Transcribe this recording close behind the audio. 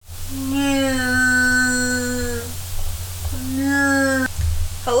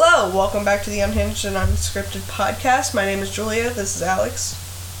Hello, welcome back to the Unhinged and Unscripted podcast. My name is Julia, this is Alex.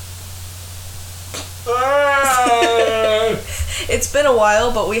 It's been a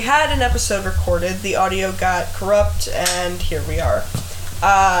while, but we had an episode recorded. The audio got corrupt, and here we are.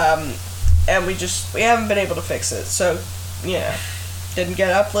 And we haven't been able to fix it, so, yeah. Didn't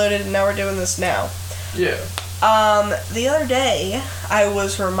get uploaded, and now we're doing this now. Yeah. The other day, I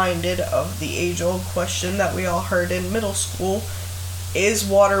was reminded of the age-old question that we all heard in middle school, is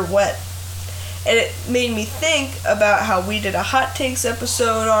water wet? And it made me think about how we did a hot takes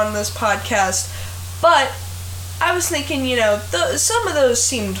episode on this podcast, but I was thinking, some of those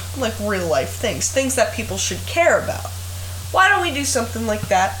seemed like real-life things that people should care about. Why don't we do something like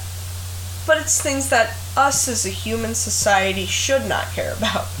that? But it's things that us as a human society should not care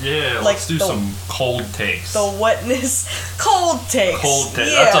about. Yeah, like let's do some cold takes. The wetness. Cold takes. Cold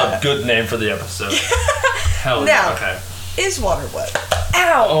takes. Yeah. That's a good name for the episode. Hell now, yeah. Okay. Is water wet?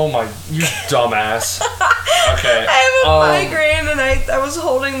 Ow! Oh my, you dumbass. Okay. I have a migraine and I was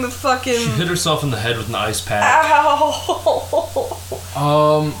holding the fucking... She hit herself in the head with an ice pack.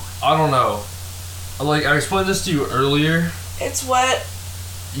 Ow! I don't know. Like, I explained this to you earlier. It's wet.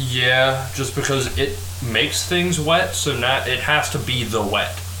 Yeah, just because it makes things wet, so not it has to be the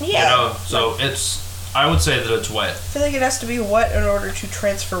wet. Yeah. So I would say that it's wet. I feel like it has to be wet in order to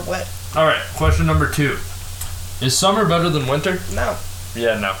transfer wet. Alright, question number 2. Is summer better than winter? No.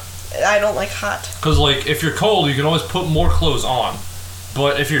 Yeah, no. I don't like hot. Because, like, if you're cold, you can always put more clothes on.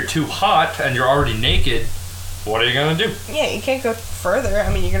 But if you're too hot and you're already naked, what are you going to do? Yeah, you can't go further.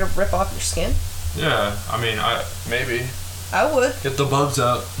 I mean, you're going to rip off your skin. Yeah, I mean, maybe. I would. Get the bugs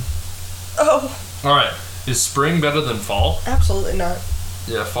out. Oh. Alright, is spring better than fall? Absolutely not.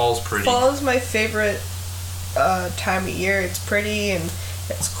 Yeah, fall's pretty. Fall is my favorite time of year. It's pretty and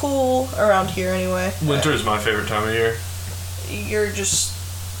it's cool around here anyway. Winter is my favorite time of year. You're just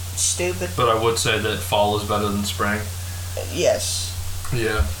stupid. But I would say that fall is better than spring. Yes.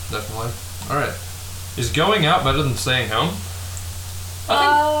 Yeah, definitely. Alright. Is going out better than staying home?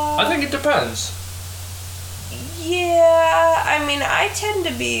 I think it depends. Yeah, I mean, I tend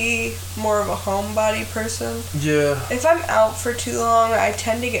to be more of a homebody person. Yeah. If I'm out for too long, I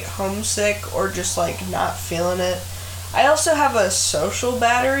tend to get homesick or just, not feeling it. I also have a social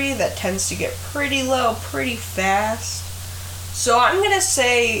battery that tends to get pretty low pretty fast. So I'm going to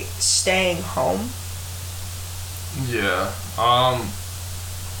say staying home. Yeah. I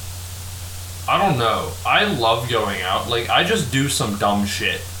don't know. I love going out. Like, I just do some dumb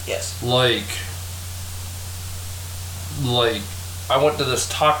shit. Yes. Like, I went to this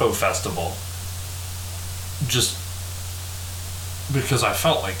taco festival just because I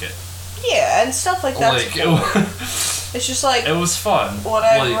felt like it. Yeah, and stuff like that. Cool. It's just like... It was fun. Would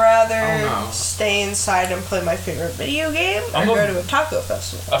I rather stay inside and play my favorite video game or go to a taco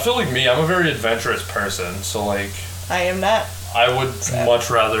festival? I feel like I'm a very adventurous person, so, I am not. I would much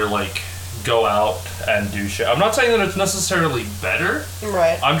rather, go out and do shit. I'm not saying that it's necessarily better.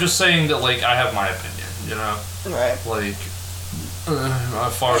 Right. I'm just saying that, I have my opinion, Right.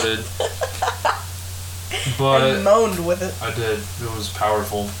 I farted. But... I moaned with it. I did. It was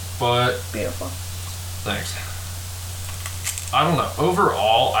powerful. But... Beautiful. Thanks. I don't know.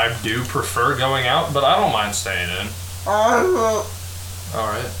 Overall, I do prefer going out, but I don't mind staying in.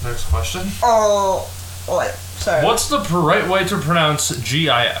 Alright, next question. Oh, what? Sorry. What's the right way to pronounce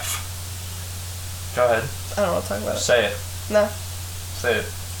GIF? Go ahead. I don't want to talk about it. Say it. No. Say it.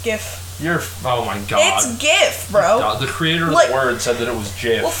 GIF. Oh my god. It's GIF, bro. God, the creator of the word said that it was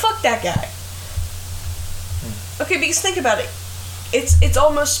GIF. Well, fuck that guy. Okay, because think about it. It's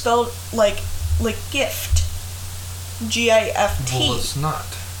almost spelled like gift. GIFT. Well, it's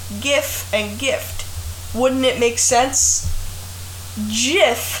not. GIF and gift. Wouldn't it make sense?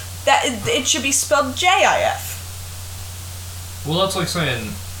 GIF. That it should be spelled JIF. Well, that's like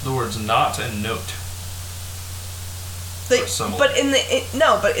saying the words not and note. But in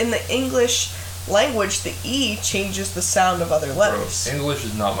the English language, the E changes the sound of other letters. Bro, English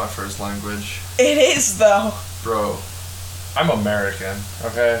is not my first language. It is, though. Bro, I'm American,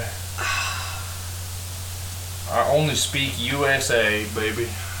 okay? I only speak USA, baby.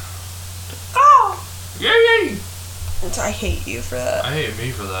 Oh! Yay! I hate you for that. I hate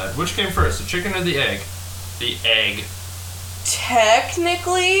me for that. Which came first, the chicken or the egg? The egg.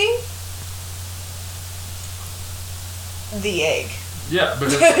 Technically, the egg. Yeah,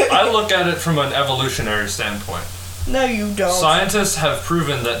 because I look at it from an evolutionary standpoint. No, you don't. Scientists have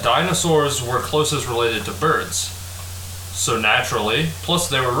proven that dinosaurs were closest related to birds. So naturally, plus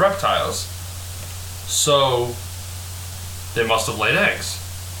they were reptiles. So they must have laid eggs.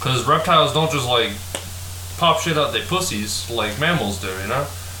 Because reptiles don't just, like, pop shit out their pussies like mammals do, you know?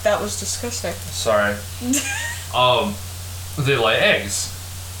 That was disgusting. Sorry. They lay eggs.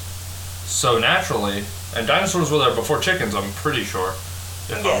 So naturally, and dinosaurs were there before chickens, I'm pretty sure.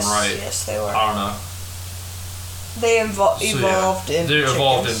 If I'm right. Yes, they were. I don't know. They evolved into They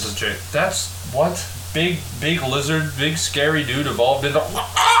evolved chickens. into chick. That's what? Big lizard, big scary dude evolved into.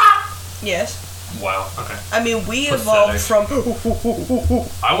 Yes. Wow. Okay. I mean, we Pathetic. evolved from.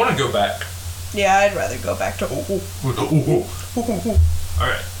 I want to go back. Yeah, I'd rather go back to. All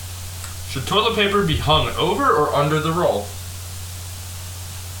right. Should toilet paper be hung over or under the roll?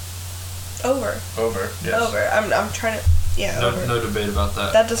 Over. Over. Yes. Over. I'm trying to. Yeah. Over. No debate about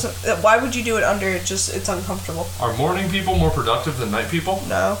that. That doesn't. Why would you do it under? It's uncomfortable. Are morning people more productive than night people?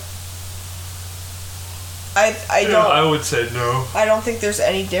 No. I don't. I would say no. I don't think there's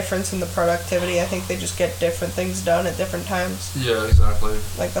any difference in the productivity. I think they just get different things done at different times. Yeah, exactly.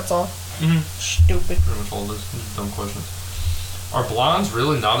 Like, that's all. Mm-hmm. Stupid. Pretty much all this. Dumb questions. Are blondes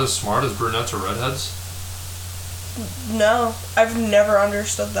really not as smart as brunettes or redheads? No, I've never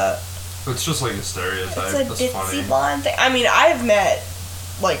understood that. It's just like a stereotype. It's a That's ditzy funny. blonde thing. I mean, I've met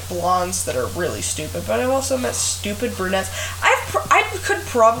like blondes that are really stupid, but I've also met stupid brunettes. I could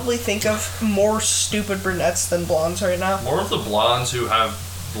probably think of more stupid brunettes than blondes right now. More of the blondes who have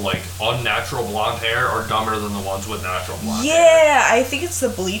like unnatural blonde hair are dumber than the ones with natural blonde hair. Yeah, I think it's the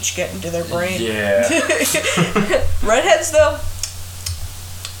bleach getting to their brain. Yeah. Redheads, though,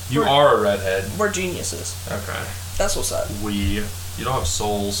 You are a redhead. we're geniuses. Okay. That's what's up. You don't have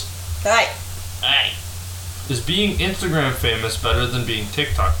souls. Hey, Hey. Is being Instagram famous better than being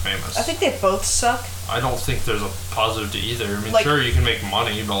TikTok famous? I think they both suck. I don't think there's a positive to either. I mean, Like- sure, you can make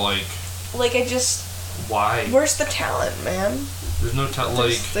money, but like, Like, why? where's the talent, man? There's no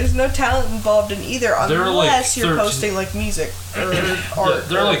There's no talent involved in either, They're like unless you're 13 posting like music or Yeah, art.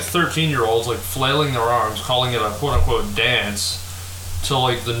 they're or- like 13-year-olds like flailing their arms, calling it a quote-unquote dance, to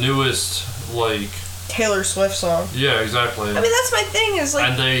like the newest like. Taylor Swift song. Yeah, exactly. I mean, that's my thing. Is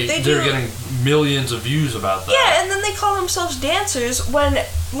like, and they're do, getting millions of views about that. Yeah, and then they call themselves dancers when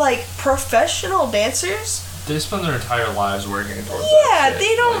like professional dancers. They spend their entire lives working towards Yeah, that shit.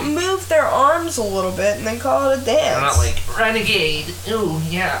 they don't Like, move their arms a little bit and then call it a dance. they're not like renegade. Ooh,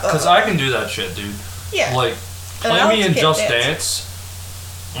 yeah. Because I can do that shit, dude. Yeah. Like, And play Alex me in can't Just dance.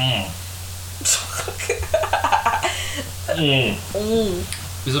 Dance.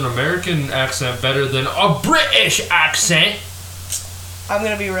 Is an American accent better than a British accent? I'm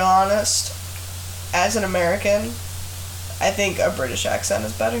gonna be real honest. As an American, I think a British accent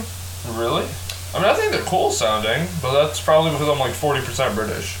is better. Really? I mean, I think they're cool sounding, but that's probably because I'm like 40%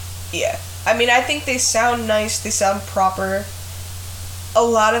 British. Yeah. I mean, I think they sound nice, they sound proper. A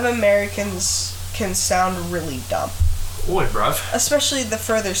lot of Americans can sound really dumb. Oi, bruv. Especially the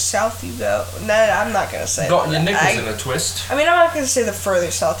further south you go. Nah, I'm not gonna say Got that. your nickels in a twist. I mean, I'm not gonna say the further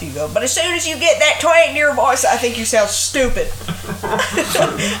south you go, but as soon as you get that twang in your voice, I think you sound stupid.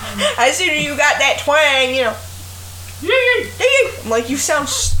 As soon as you got that twang, you know, I'm like, you sound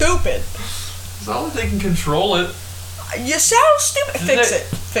stupid. It's not like they can control it. You sound stupid. Fix it.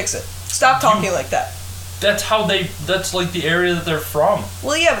 Fix it. Stop talking like that. That's how that's like the area that they're from.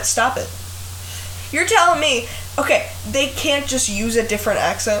 Well, yeah, but stop it. You're telling me, okay, they can't just use a different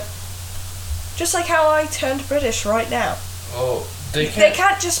accent? Just like how I turned British right now. Oh, they They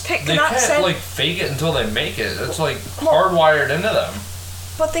can't just pick They an can't accent. like fake it until they make it. It's like hardwired into them.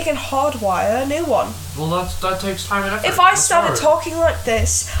 But they can hardwire a new one. Well, that takes time and effort. If I That's started hard. talking like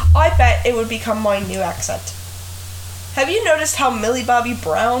this, I bet it would become my new accent. Have you noticed how Millie Bobby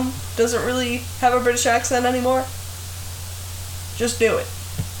Brown doesn't really have a British accent anymore? Just do it.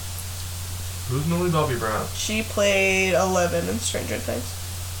 Who's Millie Bobby Brown? She played 11 in Stranger Things.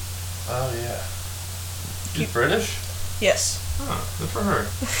 Oh yeah. She's British? Yes. Huh, good for her.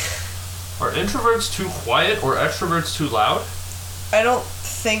 Are introverts too quiet or extroverts too loud? I don't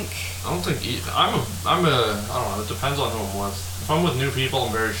think... I don't think I don't know, it depends on who I'm with. If I'm with new people,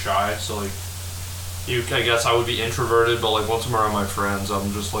 I'm very shy, so like, I guess I would be introverted, but like once I'm around my friends,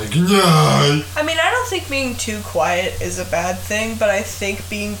 I'm just like, yeah. I mean, I don't think being too quiet is a bad thing, but I think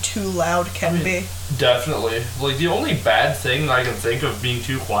being too loud can be. Definitely. Like, the only bad thing that I can think of being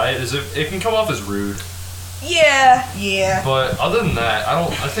too quiet is if it can come off as rude. Yeah. But other than that,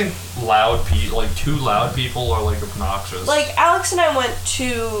 I think too loud people are like obnoxious. Like, Alex and I went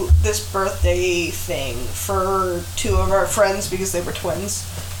to this birthday thing for two of our friends because they were twins.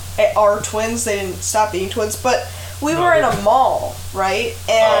 Are twins, they didn't stop being twins, but we were in a mall, right?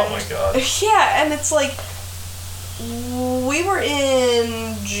 And oh my god. yeah, and it's like, We were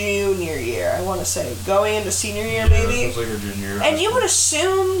in junior year, I want to say. Going into senior year, maybe. It was like a junior year. And you would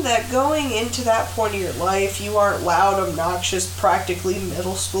assume that going into that point of your life, you aren't loud, obnoxious, practically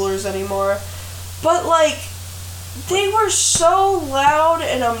middle schoolers anymore. But, like, they were so loud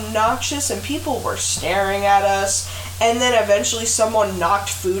and obnoxious, and people were staring at us. And then eventually someone knocked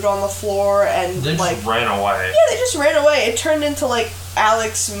food on the floor, and, they just ran away. Yeah, they just ran away. It turned into, like,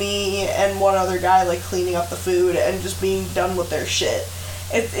 Alex, me, and one other guy, like, cleaning up the food and just being done with their shit.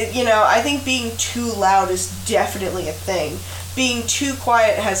 I think being too loud is definitely a thing. Being too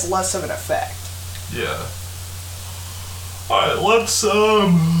quiet has less of an effect. Yeah. Alright, let's,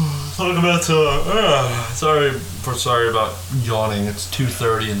 talk about, sorry about yawning. It's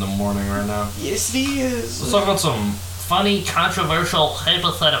 2:30 in the morning right now. Yes, it is. Let's talk about some funny, controversial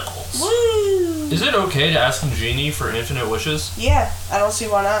hypotheticals. Woo! Is it okay to ask a genie for infinite wishes? Yeah, I don't see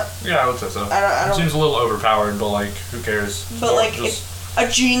why not. Yeah, I would say so. I don't. It seems a little overpowered, but, like, who cares? But, like, if a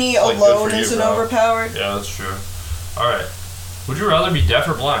genie alone isn't overpowered. Yeah, that's true. Alright. Would you rather be deaf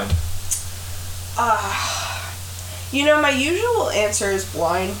or blind? My usual answer is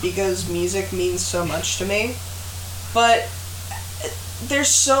blind because music means so much to me. But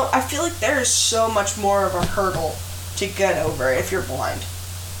I feel like there is so much more of a hurdle to get over if you're blind.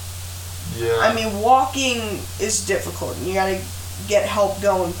 Yeah. I mean, walking is difficult. You gotta get help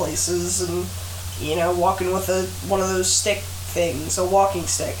going places and, walking with one of those stick things, a walking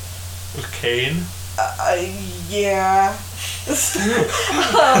stick. A cane? Yeah.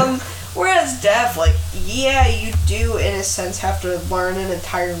 Whereas deaf, like, yeah, you do, in a sense, have to learn an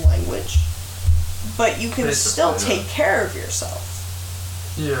entire language. But you can still take care of yourself.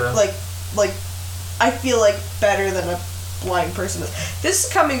 Yeah. Like, I feel like better than a blind person is. This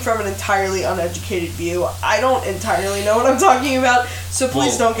is coming from an entirely uneducated view. I don't entirely know what I'm talking about, so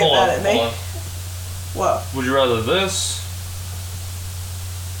please don't get mad at me. Whoa. Would you rather this?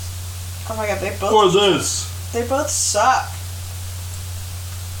 Oh my god, they both... Or this? They both suck.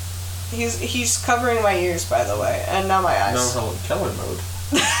 He's covering my ears, by the way, and not my eyes. No, Helen Keller mode.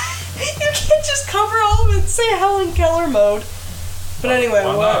 You can't just cover all of it and say Helen Keller mode. But anyway,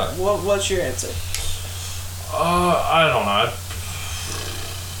 what's your answer? I don't know.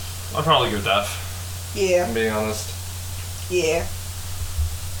 I'd probably go deaf. Yeah. I'm being honest. Yeah.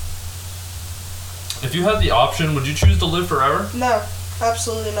 If you had the option, would you choose to live forever? No,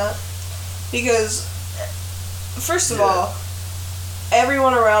 absolutely not. Because, first of all,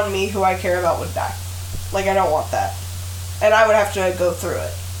 everyone around me who I care about would die. Like, I don't want that. And I would have to go through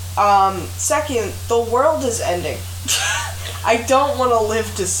it. Second, the world is ending. I don't want to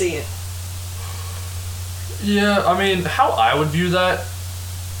live to see it. Yeah, I mean, how I would view that,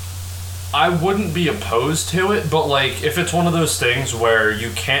 I wouldn't be opposed to it, but, like, if it's one of those things where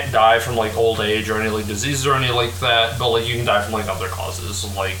you can't die from, like, old age or any, like, diseases or anything like that, but, like, you can die from, like, other causes,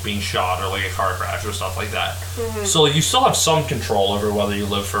 like being shot or, like, a car crash or stuff like that. Mm-hmm. So, like, you still have some control over whether you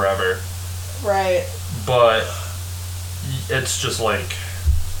live forever. Right. But it's just, like...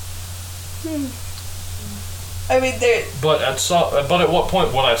 I mean, But at what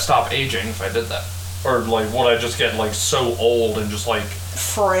point would I stop aging if I did that? Or, like, would I just get, like, so old and just, like...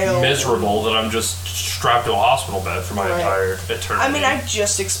 frail. Miserable that I'm just strapped to a hospital bed for my entire eternity. I mean, I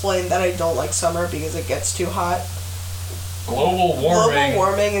just explained that I don't like summer because it gets too hot. Global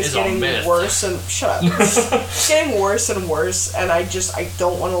warming is getting worse and... Shut up. It's getting worse and worse, and I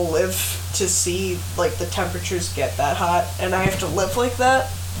don't want to live to see, like, the temperatures get that hot, and I have to live like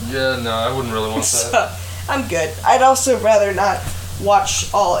that. Yeah, no, I wouldn't really want that. So, I'm good. I'd also rather not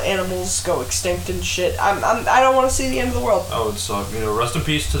watch all animals go extinct and shit. I don't want to see the end of the world. That would suck. Rest in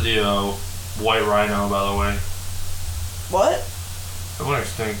peace to the white rhino, by the way. What? It went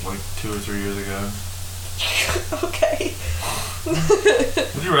extinct like 2 or 3 years ago. Okay.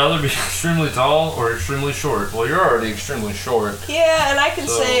 Would you rather be extremely tall or extremely short? Well, you're already extremely short. Yeah, and I can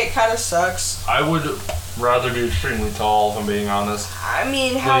say it kind of sucks. I would rather be extremely tall, if I'm being honest. I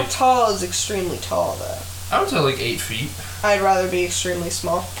mean, how tall is extremely tall, though? I would say like 8 feet. I'd rather be extremely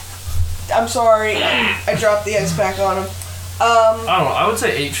small. I'm sorry, I dropped the ice pack on him. I don't know, I would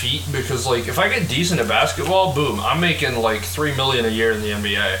say 8 feet, because, like, if I get decent at basketball, boom, I'm making, like, $3 million a year in the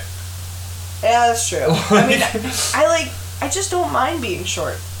NBA. Yeah, that's true. I mean, I just don't mind being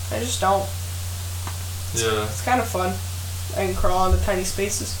short. I just don't. Yeah. It's kind of fun. I can crawl into tiny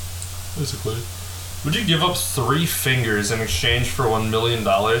spaces. Basically. Would you give up 3 fingers in exchange for $1 million?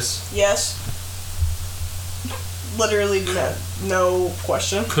 Yes. Literally no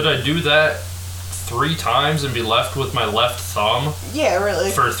question. Could I do that 3 times and be left with my left thumb? Yeah,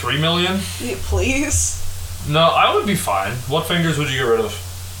 really. For $3 million? Yeah, please? No, I would be fine. What fingers would you get rid of?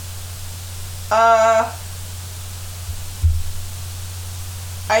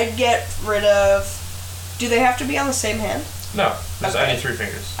 I'd get rid of... Do they have to be on the same hand? No, just Okay. any 3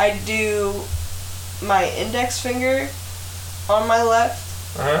 fingers. I'd do my index finger on my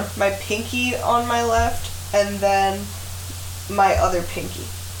left, my pinky on my left, and then my other pinky.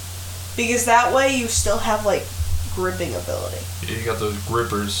 Because that way you still have, like, gripping ability. Yeah, you got those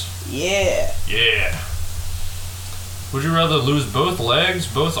grippers. Yeah. Yeah. Would you rather lose both legs,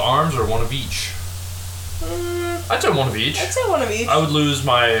 both arms, or one of each? I'd say one of each. I'd say one of each. I would lose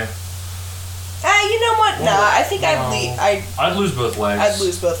my... You know what? I think I'd lose both legs. I'd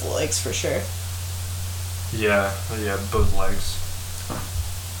lose both legs for sure. Yeah, both legs.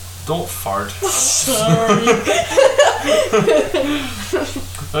 Don't fart. Sorry.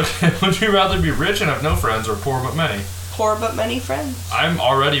 Okay, would you rather be rich and have no friends or poor but many? Poor but many friends. I'm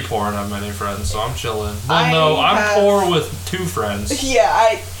already poor and have many friends, so I'm chilling. Well, I'm poor with 2 friends.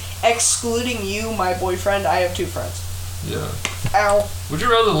 Yeah, excluding you, my boyfriend, I have 2 friends. Yeah. Ow. Would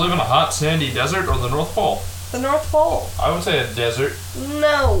you rather live in a hot, sandy desert or the North Pole? The North Pole. I would say a desert.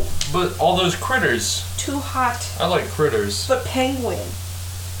 No. But all those critters. Too hot. I like critters. But penguin.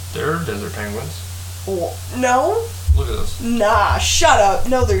 There are desert penguins. Oh, no? Look at this. Nah, shut up.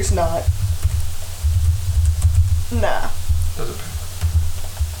 No, there's not. Nah. Desert penguins.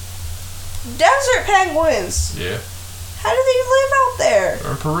 Desert penguins! Yeah. How do they live out there?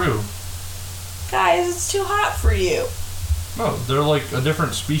 They're in Peru. Guys, it's too hot for you. No, they're like a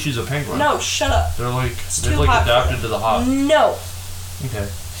different species of penguin. No, shut up. They're like they've too hot adapted to the hot. No. Okay.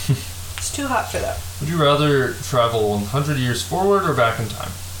 It's too hot for them. Would you rather travel 100 years forward or back in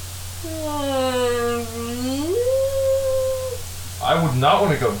time? I would not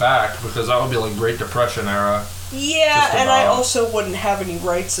want to go back because that would be like Great Depression era. Yeah, and I also wouldn't have any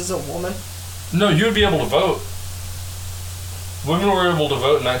rights as a woman. No, you would be able to vote. Women were able to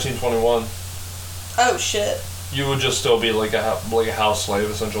vote in 1921. Oh shit. You would just still be like a house slave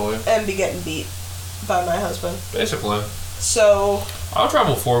essentially. And be getting beat by my husband. Basically. So I'll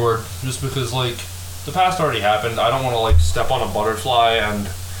travel forward just because like the past already happened. I don't want to like step on a butterfly and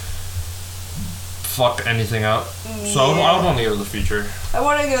fuck anything up. So I would want to go to the future. I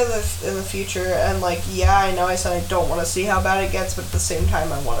want to go in the future, and like, yeah, I know I said I don't want to see how bad it gets, but at the same time,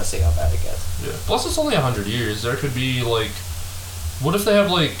 I want to see how bad it gets. Yeah. Plus, it's only 100 years. There could be like, what if they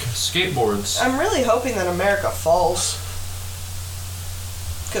have like skateboards? I'm really hoping that America falls,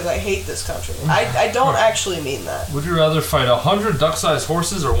 because I hate this country. I don't actually mean that. Would you rather fight 100 duck-sized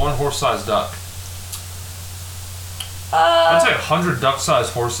horses or 1 horse-sized duck? I'd say 100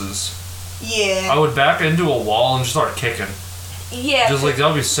 duck-sized horses. Yeah. I would back into a wall and just start kicking. Yeah. Just like that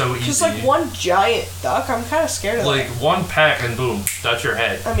would be so easy. Just like one giant duck, I'm kind of scared of like that. one peck and boom, that's your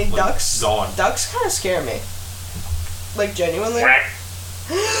head. I mean, like, ducks. Gone. Ducks kind of scare me. Like genuinely.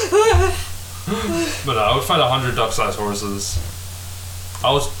 But I would fight 100 duck-sized horses.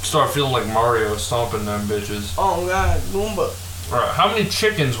 I would start feeling like Mario stomping them bitches. Oh god, Goomba. Alright, how many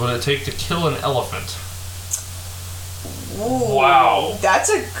chickens would it take to kill an elephant? Ooh, wow. That's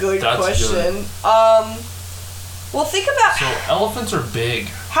a good question. Good. Well, think about So elephants are big.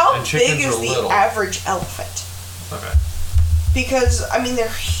 how and chickens big is are the little. average elephant? Okay. Because, I mean, they're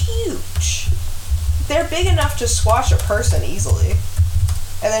huge. They're big enough to squash a person easily.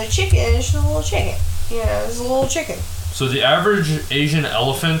 And then a chicken is just a little chicken. Yeah, it's a little chicken. So the average Asian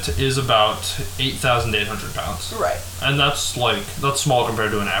elephant is about 8,800 pounds. Right. And that's small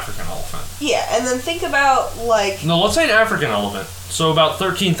compared to an African elephant. Yeah, and then think about, like... No, let's say an African elephant. So about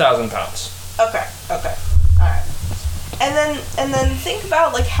 13,000 pounds. Okay. Alright. And then think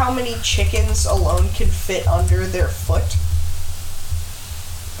about, like, how many chickens alone can fit under their foot.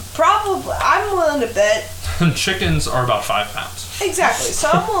 Probably, I'm willing to bet... And chickens are about 5 pounds. Exactly. So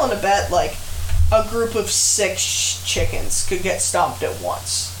I'm willing to bet, like, a group of 6 chickens could get stomped at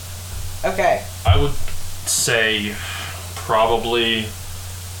once. Okay? I would say probably...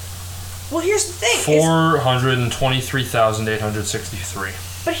 Well, here's the thing. 423,863.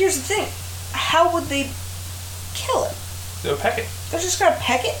 But here's the thing. How would they kill it? They'll peck it. They're just gonna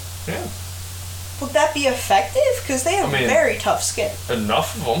peck it? Yeah. Would that be effective? Because they have very tough skin.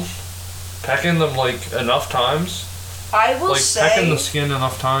 Enough of them. Pecking them, like, enough times. I will like, say... pecking the skin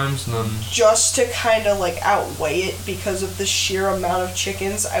enough times, and then... Just to kind of, like, outweigh it because of the sheer amount of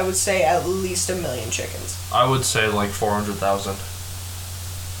chickens, I would say at least 1 million chickens. I would say, like, 400,000.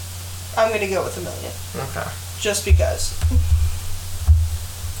 I'm gonna go with 1 million. Okay. Just because.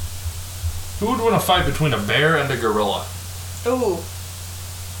 Who would win a fight between a bear and a gorilla? Ooh.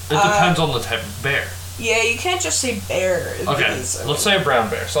 It depends on the type of bear. Yeah, you can't just say bear. Okay, let's say a brown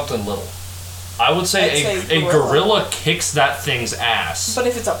bear, something little. I would say a gorilla kicks that thing's ass. But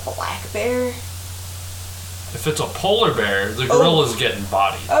if it's a black bear... If it's a polar bear, the gorilla's getting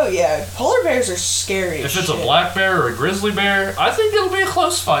bodied. Oh yeah, polar bears are scary. If it's a black bear or a grizzly bear, I think it'll be a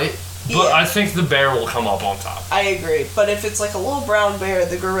close fight. But I think the bear will come up on top. I agree. But if it's like a little brown bear,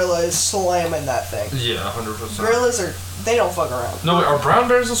 the gorilla is slamming that thing. Yeah, 100%. Gorillas they don't fuck around. No, wait, are brown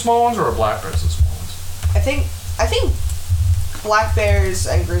bears the small ones or are black bears the small ones? I think black bears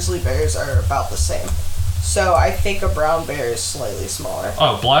and grizzly bears are about the same. So I think a brown bear is slightly smaller.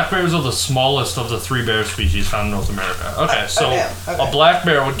 Oh, black bears are the smallest of the 3 bear species found in North America. Okay, so okay. A black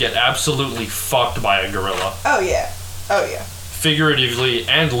bear would get absolutely fucked by a gorilla. Oh yeah. Figuratively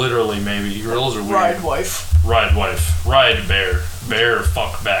and literally, maybe. Gorillas are weird. Ride wife. Ride bear. Bear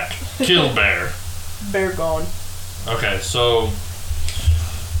fuck back. Kill bear. Bear gone. Okay, so...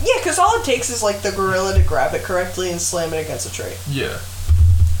 Yeah, because all it takes is like the gorilla to grab it correctly and slam it against a tree. Yeah.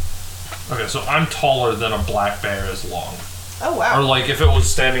 Okay, so I'm taller than a black bear is long. Oh, wow. Or like if it was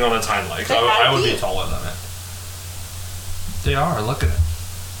standing on its hind legs, I would be taller than it. They are, look at it.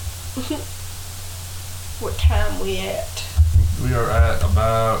 What time we at? We are at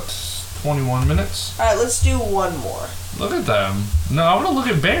about 21 minutes. Alright, let's do one more. Look at them. No, I want to look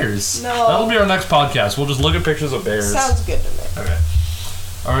at bears. No. That'll be our next podcast. We'll just look at pictures of bears. Sounds good to me. Okay.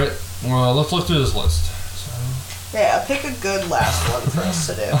 Alright, well, let's look through this list. Yeah, pick a good last one for us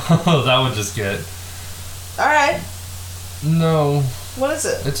to do. Oh, that would just get... Alright. No. What is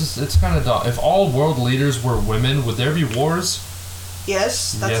it? It's kind of dumb. If all world leaders were women, would there be wars?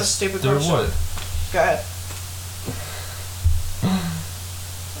 Yes, that's a stupid question. There would. Go ahead.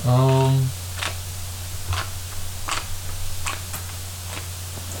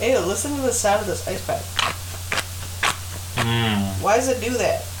 Ew, listen to the sound of this ice pack. Why does it do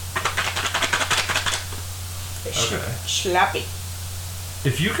that? Okay. Slappy.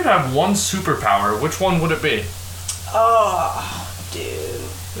 If you could have one superpower, which one would it be? Oh, dude.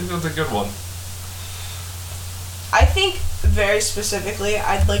 I think that's a good one. I think, very specifically,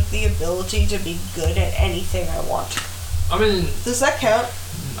 I'd like the ability to be good at anything I want. I mean... Does that count?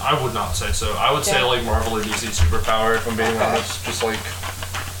 I would not say so. I would say, like, Marvel or DC superpower, if I'm being honest. Just, like...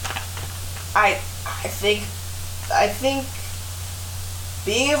 I think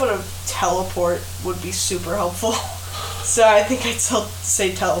being able to teleport would be super helpful. So I think I'd still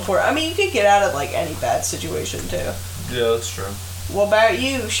say teleport. I mean, you could get out of, like, any bad situation, too. Yeah, that's true. What about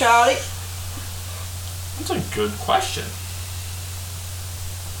you, Shawty? That's a good question.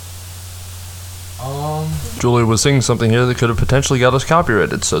 Julie was saying something here that could have potentially got us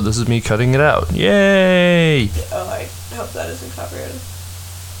copyrighted, so this is me cutting it out. Yay! Oh, I hope that isn't copyrighted.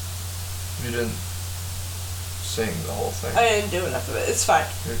 You didn't sing the whole thing. I didn't do enough of it. It's fine.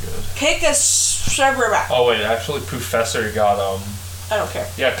 You're good. Pick a server back. Oh wait, actually, Professor got I don't care.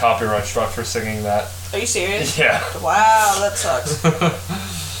 Yeah, copyright struck for singing that. Are you serious? Yeah. Wow, that sucks.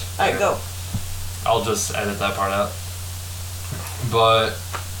 Alright, go. I'll just edit that part out. But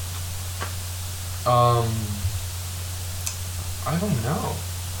I don't know.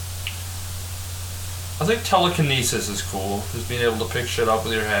 I think telekinesis is cool. Just being able to pick shit up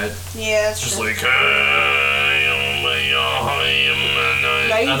with your head. Yeah, that's just true. like.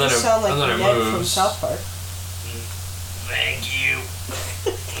 Now you just sound like Ned from South Park. Thank you,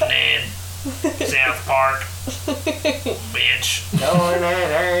 Ned. South Park. Bitch. I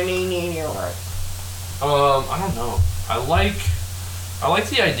don't know. I like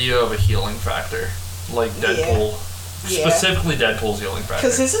the idea of a healing factor. Like Deadpool. Yeah. Specifically Deadpool's healing factor.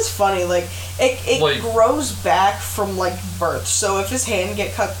 Because this is funny, like, it like, grows back from, like, birth. So if his hand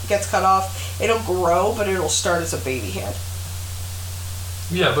gets cut off, it'll grow, but it'll start as a baby hand.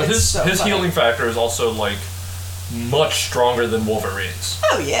 Yeah, but his healing factor is also, like, much stronger than Wolverine's.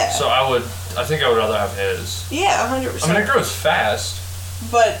 Oh, yeah. So I think I would rather have his. Yeah, 100%. I mean, it grows fast.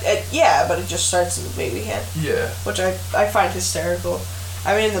 But it just starts as a baby hand. Yeah. Which I find hysterical.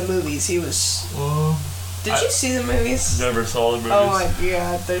 I mean, in the movies, he was... Did you see the movies? Never saw the movies. Oh my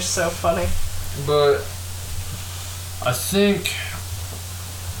god, they're so funny. But I think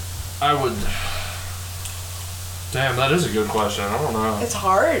I would... Damn, that is a good question. I don't know. It's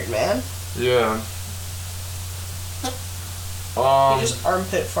hard, man. Yeah. You just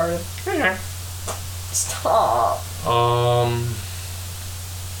armpit farted. Stop.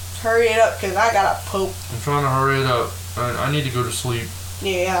 Hurry it up, because I gotta poop. I'm trying to hurry it up. I need to go to sleep.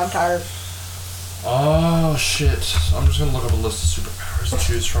 Yeah, I'm tired. Oh, shit. I'm just gonna look up a list of superpowers and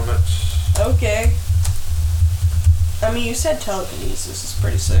choose from it. Okay. I mean, you said telekinesis is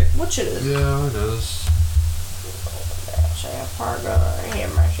pretty sick. Which it is. Yeah, it is.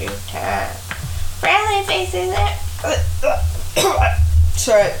 Friendly faces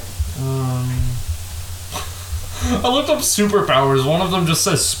Sorry. I looked up superpowers. One of them just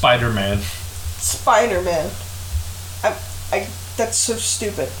says Spider-Man. Spider-Man. That's so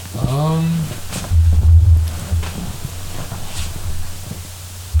stupid.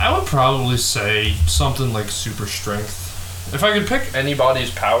 I would probably say something like super strength. If I could pick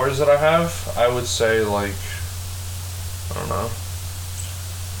anybody's powers that I have, I would say, like, I don't know,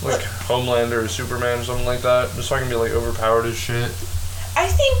 like Homelander or Superman or something like that, just so I can be, like, overpowered as shit. I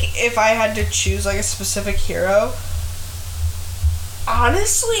think if I had to choose, like, a specific hero,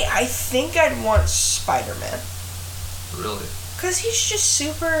 honestly, I think I'd want Spider-Man. Really? Because he's just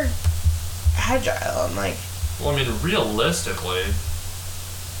super agile and, like... Well, I mean, realistically,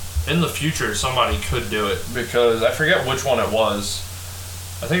 in the future, somebody could do it, because I forget which one it was.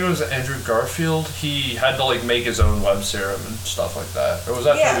 I think it was Andrew Garfield. He had to, like, make his own web serum and stuff like that. Or was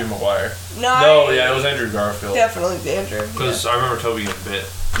that Tobey Maguire? No, it was Andrew Garfield. Definitely Andrew. Because I remember Tobey getting bit.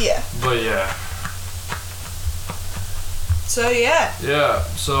 Yeah. But, yeah. So, yeah. Yeah,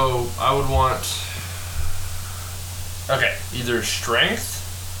 so I would want... Okay, either strength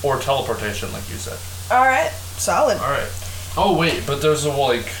or teleportation, like you said. Alright, solid. Alright. Oh, wait, but there's a,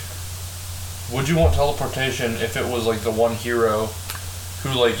 like... Would you want teleportation if it was, like, the one hero who,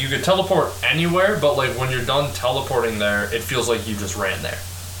 like, you could teleport anywhere, but, like, when you're done teleporting there, it feels like you just ran there?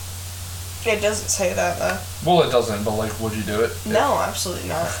 It doesn't say that, though. Well, it doesn't, but, like, would you do it? No, absolutely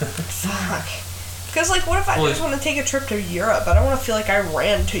not. Fuck. Because, like, what if I just want to take a trip to Europe? I don't want to feel like I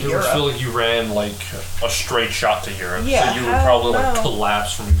ran to Europe. You would feel like you ran, like, a straight shot to Europe. Yeah, so you would probably, like,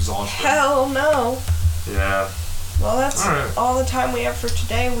 collapse from exhaustion. Hell no. Yeah. Well, that's all the time we have for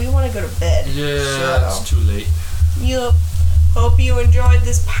today. We want to go to bed. Yeah, it's too late. Yup. Hope you enjoyed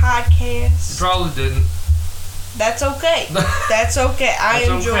this podcast. You probably didn't. That's okay. That's okay. I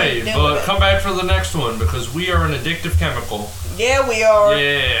enjoyed doing it. But come back for the next one, because we are an addictive chemical. Yeah, we are.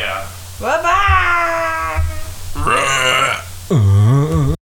 Yeah. Bye-bye.